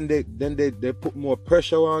everything, and then they put more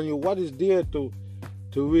pressure on you. What is there to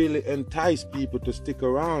really entice people to stick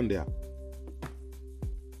around there?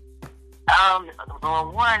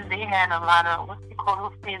 One, they had a lot of, what's it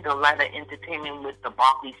called, a lot of entertainment with the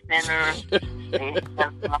Barclays Center.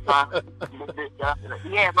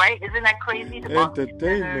 Yeah, right? Isn't that crazy? The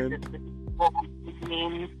entertainment.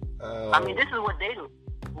 I mean, this is what they do.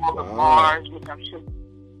 All the bars, which I'm sure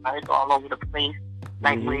it's all over the place,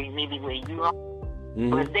 like where you are.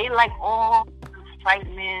 But they like all the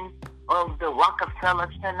excitement of the Rockefeller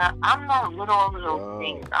Center. I'm not with all of those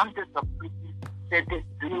things. I'm just a person that just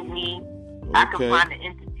do me. Okay. I can find the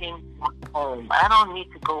entertainment at home. I don't need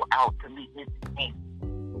to go out to be entertained.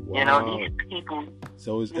 Wow. You know, these people.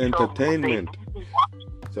 So it's entertainment.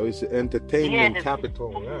 So it's entertainment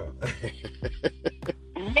capital. Yeah.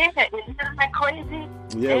 Yeah, isn't that crazy?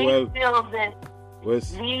 Yeah, they feel that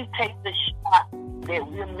we take the shot that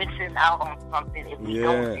we're missing out on something if we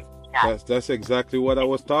don't take the shot. That's exactly what I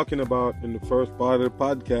was talking about in the first part of the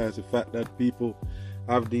podcast. The fact that people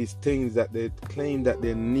have these things that they claim that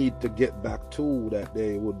they need to get back to, that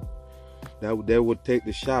they would take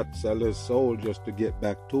the shot, sell their soul just to get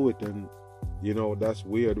back to it, and you know that's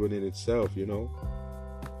weird within itself, you know.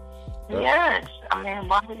 Yes, I mean,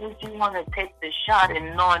 why would you want to take the shot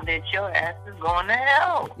and knowing that your ass is going to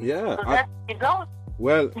hell? Yeah, so that's where you go.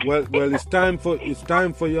 Well, it's time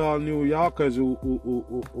for y'all New Yorkers who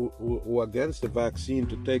are against the vaccine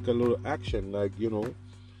to take a little action, like, you know,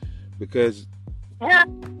 because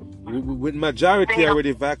with majority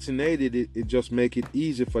already vaccinated, it just make it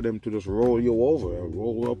easy for them to just roll you over and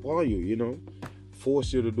roll up on you, you know,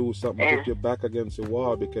 force you to do something, put your back against the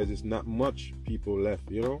wall because it's not much people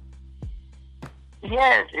left, you know.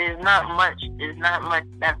 Yes, it's not much. It's not much.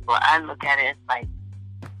 That's what I look at it. It's like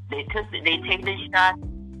they take the shot,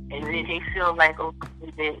 and then they feel like,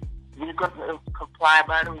 okay, we're gonna comply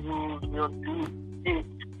by the rules. We'll do this.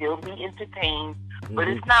 Still be entertained, but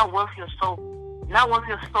it's not worth your soul. Not worth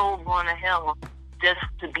your soul going to hell just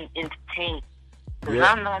to be entertained. Because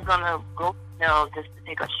I'm not gonna go to hell just to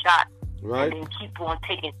take a shot, right? And then keep on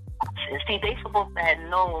taking shots. And see, they supposed to have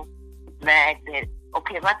known, Mag, that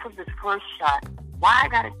okay, if I took this first shot, why I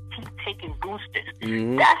gotta keep taking boosters?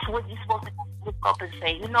 That's what you're supposed to look up and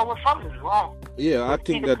say, you know what, something's wrong. Yeah, I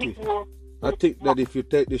think that if you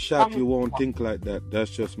take the shot, you won't think like that.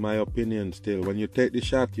 That's just my opinion still. When you take the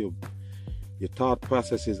shot, your thought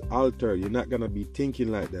process is altered. You're not gonna be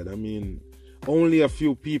thinking like that. I mean, only a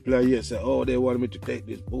few people are here say, oh, they want me to take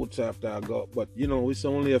these boots after I go. But, you know, it's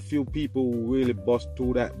only a few people who really bust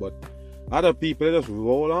through that. But other people, they just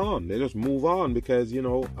roll on. They just move on because, you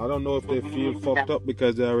know, I don't know if they feel fucked up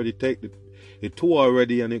because they already take the two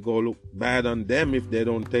already and it go look bad on them if they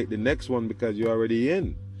don't take the next one because you're already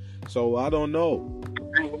in. So I don't know.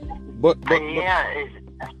 But I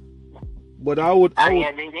would.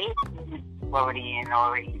 Yeah, they already in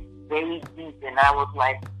already. Very deep, and I was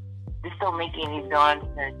like, this don't make any darn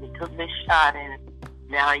sense. You took this shot and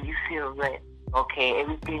now you feel that, okay,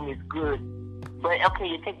 everything is good. But, okay,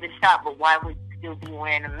 you take the shot, but why would you still be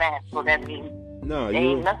wearing a mask? So that means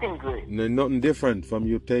ain't nothing good. Nothing different from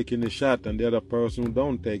you taking the shot and the other person who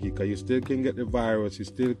don't take it, because you still can get the virus. You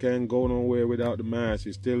still can't go nowhere without the mask.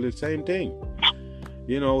 It's still the same thing.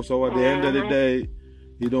 You know, so at the end of the day,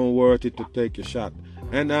 you don't worth it to take your shot.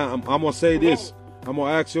 And I'm going to say this. I'm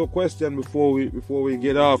going to ask you a question before we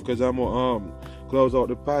get off, because I'm going to close out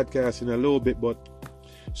the podcast in a little bit, but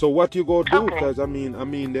so what you go do? Because I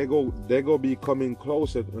mean, they go be coming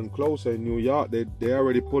closer and closer in New York. They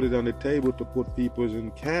already put it on the table to put people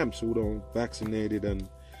in camps who don't vaccinated and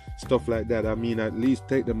stuff like that. I mean, at least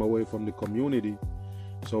take them away from the community.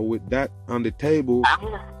 So with that on the table, I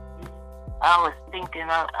was thinking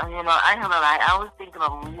of, I was thinking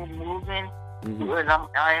of moving.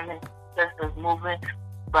 I'm in just moving,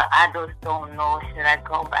 but I just don't know. Should I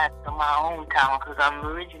go back to my hometown? Because I'm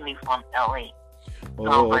originally from LA.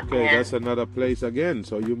 Oh, okay, that's another place again.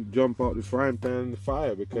 So you jump out the frying pan in the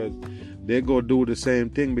fire because they go do the same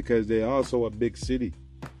thing because they're also a big city,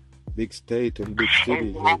 big state and big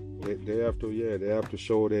city. They have to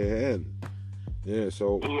show their hand. Yeah,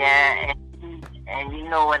 so. Yeah, and you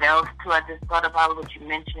know what else too? I just thought about what you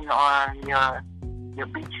mentioned on your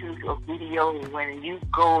pictures or video. When you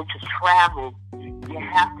go to travel, you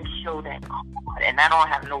have to show that card, and I don't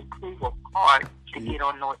have no proof of card to get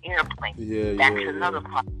on no airplane. That's another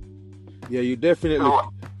part. Yeah, you definitely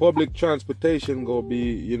public transportation gonna be,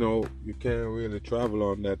 you know, you can't really travel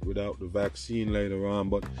on that without the vaccine later on,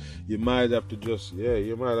 but you might have to just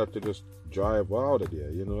drive out of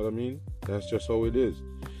there, you know what I mean? That's just how it is.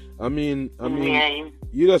 I mean,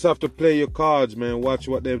 you just have to play your cards, man. Watch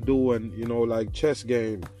what they do, and you know, like chess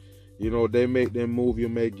game. You know, they make them move, you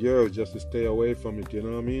make yours, just to stay away from it. You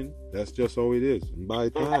know what I mean? That's just how it is. And buy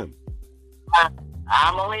time. The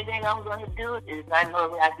only thing I'm going to do is I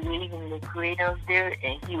know I believe in the creator there,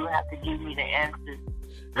 and he will have to give me the answers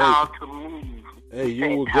how to move. Hey,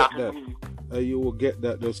 you will get that. you will get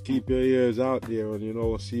that. Just keep your ears out there and, you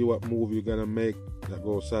know, see what move you're going to make that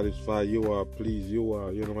will satisfy you or please you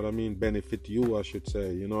or, you know what I mean, benefit you, I should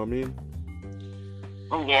say. You know what I mean?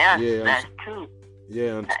 Yeah, that's true.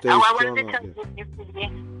 Yeah, and stay I strong wanted to out tell there.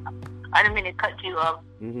 you, I didn't mean to cut you off.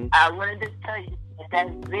 Mm-hmm. I wanted to tell you that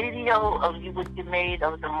video of you, what you made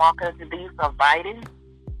of the mark of the beast of Biden,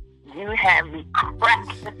 you had me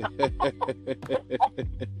cracking up.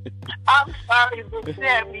 I'm sorry, but you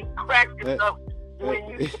had me cracking up when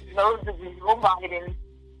you know that Joe Biden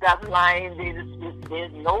got lying.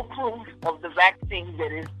 There's no proof of the vaccine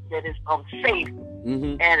that is safe.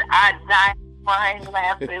 Mm-hmm. And I died crying,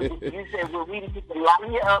 laughing. You said, well, we need to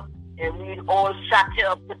line you up and we'd all shot you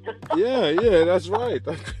up with the Yeah, that's right.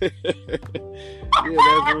 Yeah,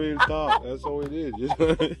 that's real talk. That's how it is. You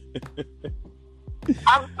know?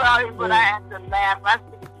 I'm sorry, but I had to laugh. I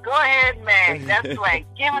said, go ahead, man. That's right.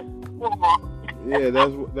 Give us more. Yeah,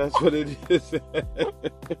 that's what it is.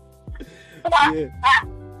 Yeah.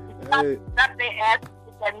 Hey. Not their ass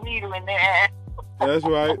with that needle in their ass. That's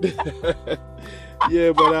right.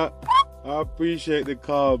 Yeah, but I appreciate the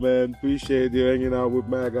call, man. Appreciate you hanging out with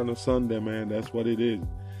Mag on a Sunday, man. That's what it is.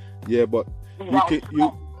 Yeah, but I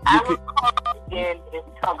will call again and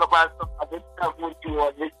talk about some other stuff with you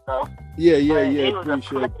or this stuff. Yeah.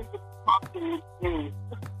 Appreciate it.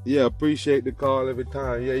 Yeah, appreciate the call every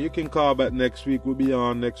time. Yeah, you can call back next week. We'll be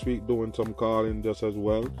on next week doing some calling just as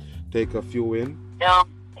well. Take a few in.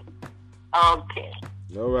 Okay.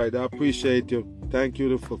 All right, I appreciate you. Thank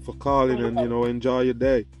you for calling and, you know, enjoy your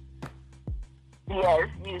day. Yes,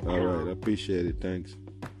 you too. All right, I appreciate it. Thanks.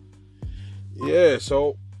 Yeah,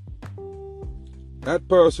 so that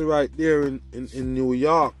person right there in New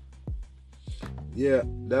York, yeah,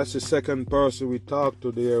 that's the second person we talked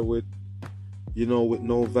to there with, you know, with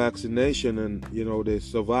no vaccination and, you know, they're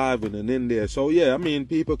surviving and in there. So, yeah, I mean,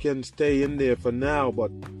 people can stay in there for now,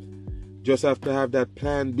 but just have to have that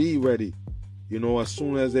plan B ready. You know, as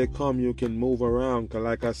soon as they come, you can move around, because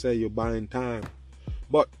like I say, you're buying time.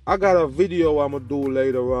 But I got a video I'm going to do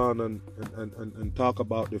later on and talk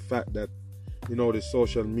about the fact that, you know, the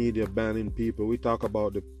social media banning people. We talk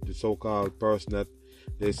about the so-called person that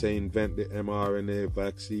they say invent the mRNA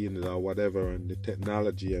vaccine or whatever and the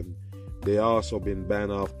technology, and they also been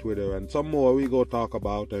banned off Twitter and some more we go talk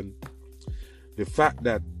about. And the fact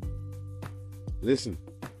that, listen,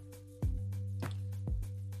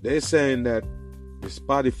 they're saying that the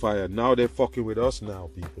Spotify, now they're fucking with us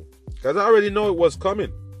now, people. Because I already know it was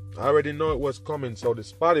coming. So the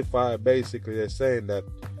Spotify, basically, they're saying that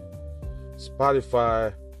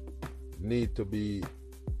Spotify need to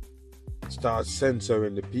start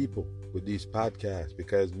censoring the people with these podcasts,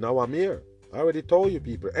 because now I'm here. I already told you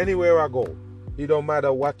people, anywhere I go, it don't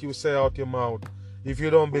matter what you say out your mouth. If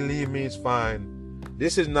you don't believe me, it's fine.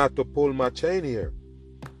 This is not to pull my chain here.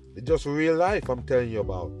 It's just real life I'm telling you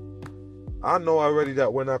about. I know already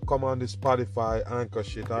that when I come on this Spotify anchor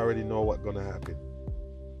shit, I already know what's gonna happen.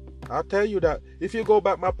 I'll tell you that. If you go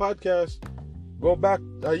back my podcast, go back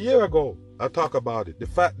a year ago, I talk about it. The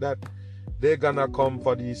fact that they're gonna come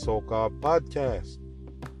for these so-called podcasts.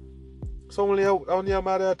 It's only a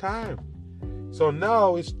matter of time. So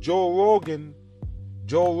now it's Joe Rogan.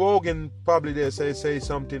 Joe Rogan probably they say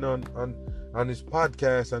something on his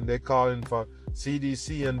podcast, and they're calling for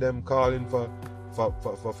CDC and them calling for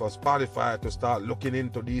Spotify to start looking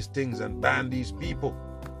into these things and ban these people.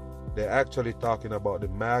 They're actually talking about the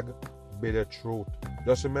mag bitter truth.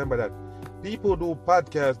 Just remember that people do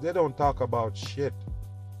podcasts, they don't talk about shit.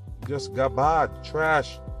 Just garbage,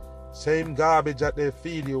 trash. Same garbage that they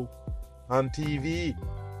feed you on TV.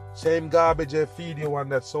 Same garbage they feed you on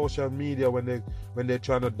that social media when they're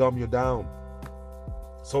trying to dumb you down.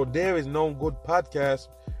 So there is no good podcast.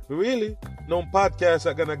 Really, no podcasts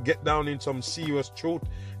are gonna get down in some serious truth.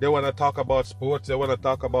 They wanna talk about sports, they wanna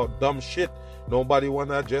talk about dumb shit. Nobody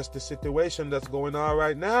wanna address the situation that's going on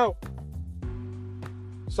right now.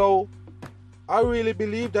 So I really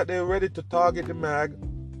believe that they're ready to target the mag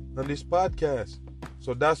on this podcast.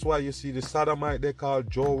 So that's why you see the sodomite they call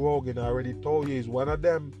Joe Rogan. I already told you he's one of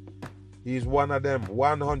them. He's one of them,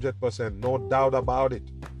 100%, no doubt about it.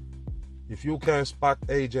 If you can spot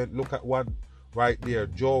agent, look at one right there,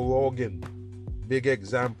 Joe Rogan, big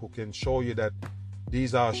example, can show you that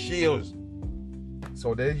these are shields.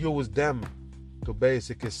 So they use them to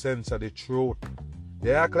basically censor the truth.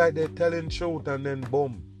 They act like they're telling truth, and then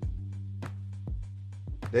boom,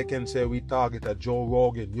 they can say we target a Joe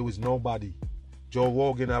Rogan. You is nobody. Joe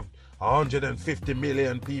Rogan have 150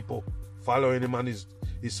 million people following him on his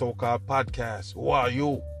so-called podcast. Who are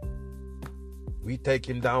you? We take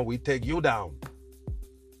him down, we take you down.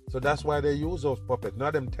 So that's why they use those puppets.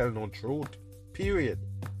 Not them telling no truth. Period.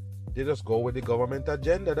 They just go with the government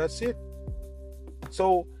agenda. That's it.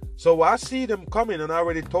 So I see them coming, and I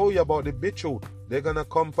already told you about the BitChute. They're gonna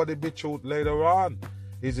come for the BitChute later on.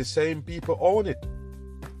 It's the same people own it,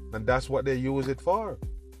 and that's what they use it for.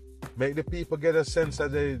 Make the people get a sense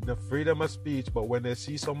of the freedom of speech, but when they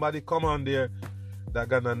see somebody come on there, they're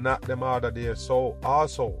gonna knock them out of there. So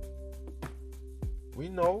also, we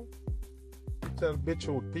know. Tell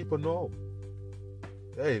BitChute, people know.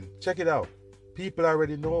 Hey, check it out. People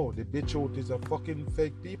already know the BitChute is a fucking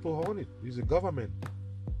fake people own it. It's the government.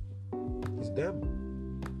 It's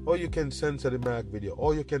them. Or you can censor the mag video,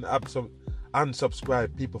 or you can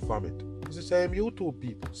unsubscribe people from it. It's the same YouTube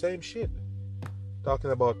people, same shit.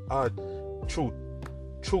 Talking about truth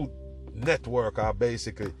network, or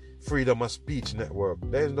basically freedom of speech network.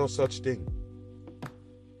 There's no such thing.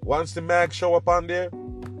 Once the mag show up on there,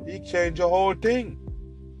 he change the whole thing.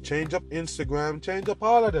 Change up Instagram, change up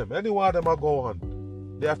all of them. Any one of them I go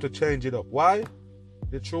on, they have to change it up. Why?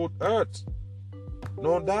 The truth hurts.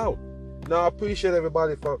 No doubt. Now I appreciate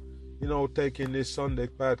everybody for, taking this Sunday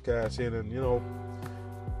podcast in, and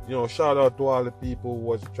shout out to all the people who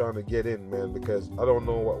was trying to get in, man, because I don't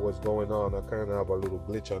know what was going on. I kind of have a little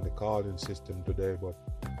glitch on the calling system today, but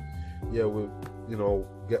yeah, we'll,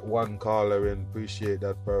 get one caller in. Appreciate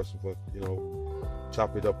that person for,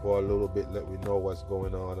 chop it up for a little bit, let me know what's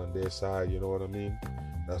going on their side, you know what I mean?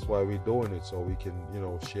 That's why we're doing it, so we can,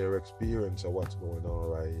 share experience of what's going on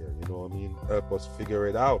right here, you know what I mean? Help us figure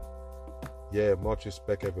it out. Yeah, much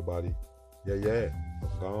respect, everybody. Yeah,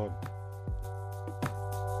 I'm gone.